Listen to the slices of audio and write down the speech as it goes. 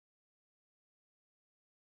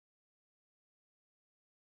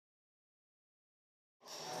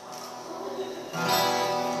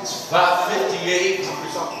5:58,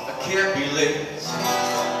 I can't be late,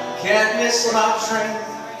 can't miss my train,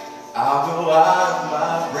 I'll go out of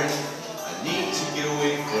my brain, I need to get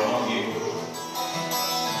away from you.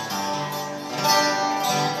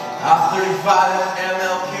 I-35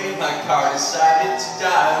 MLK, my car decided to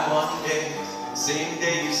die one day. Same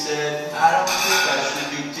day you said, I don't think I should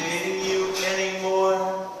be dating you anymore.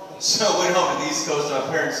 So I went home to the East Coast and my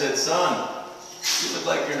parents said, son, you look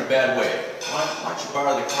like you're in a bad way. Why don't you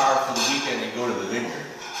borrow the car for the weekend and go to the Vineyard?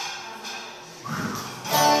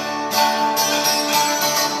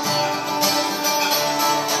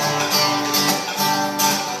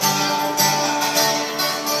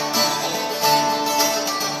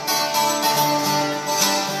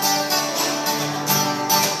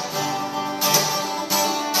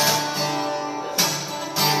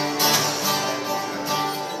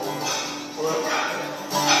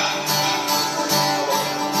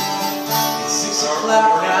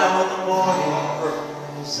 Now in the morning,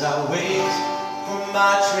 as I wait for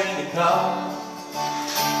my train to come,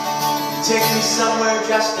 take me somewhere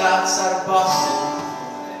just outside of Boston,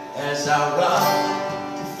 as I run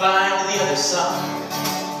to find the other sun.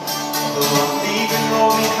 Although I'm leaving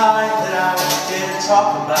more behind that I dare to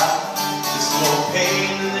talk about, there's more pain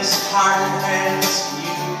than this heart and hands can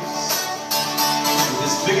use. With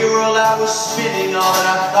this bigger world I was spinning, all that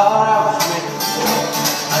I thought I was winning,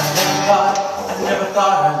 I never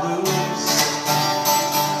thought I'd lose.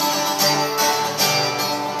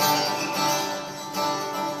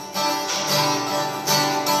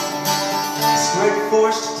 This great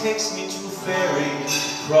forest takes me to a ferry,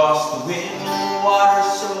 across the wind and water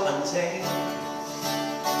so untamed.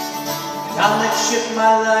 And on that ship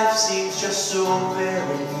my life seems just so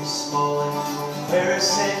very small in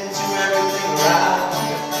comparison to everything around.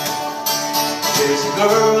 There's a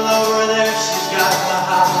girl over there, she's got my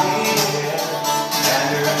hobby.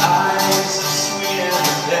 Her eyes are sweet and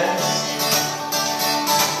the best.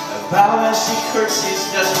 About as she curtsies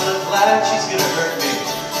doesn't look like she's gonna hurt me.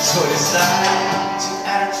 So I decide to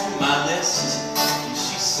add her to my list. And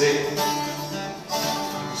she said,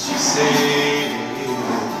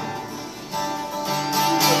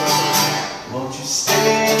 won't you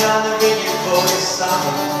stay on the vineyard for the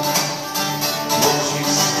summer? Won't you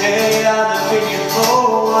stay on the vineyard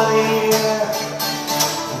for 1 year?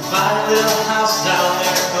 Find a little house down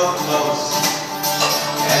there in Gauthier,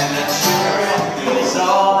 and that sugar is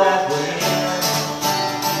all that we're in.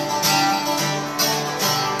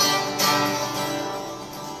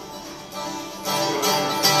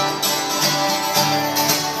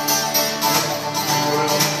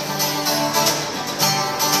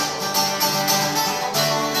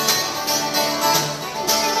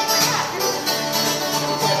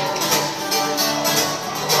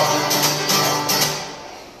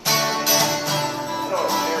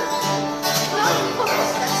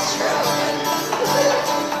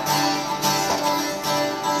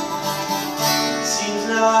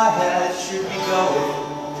 I had should be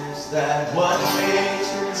going, is that one day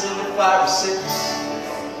turns into 5 or 6.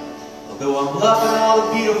 Although I'm loving all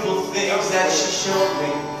the beautiful things that she showed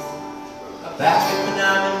me, I'm back up and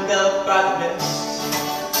I'm enveloped by the mist.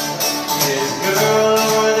 There's a girl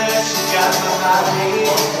over there, she's got my hobby,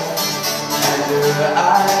 and her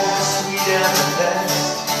eyes are sweet and the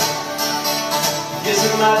best. Guess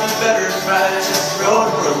it might be better if I just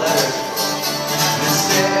wrote her a letter.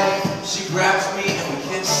 Instead, she grabs me and we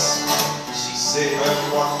kiss. She said,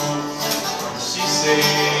 won't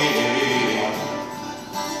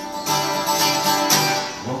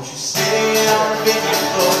you stay on the vineyard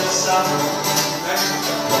for the summer?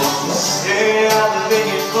 Won't you stay on the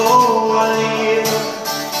vineyard for 1 year?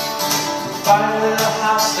 Find a little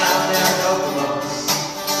house down there in Oklahoma,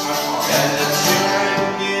 and the children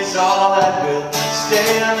is all that will stay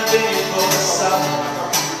on the vineyard for the summer.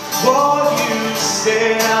 Won't you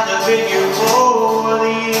stay on the vineyard for 1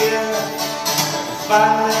 year?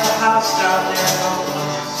 Find a little house down there in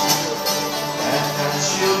Oklahoma, and our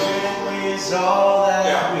children is all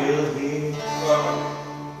that will be.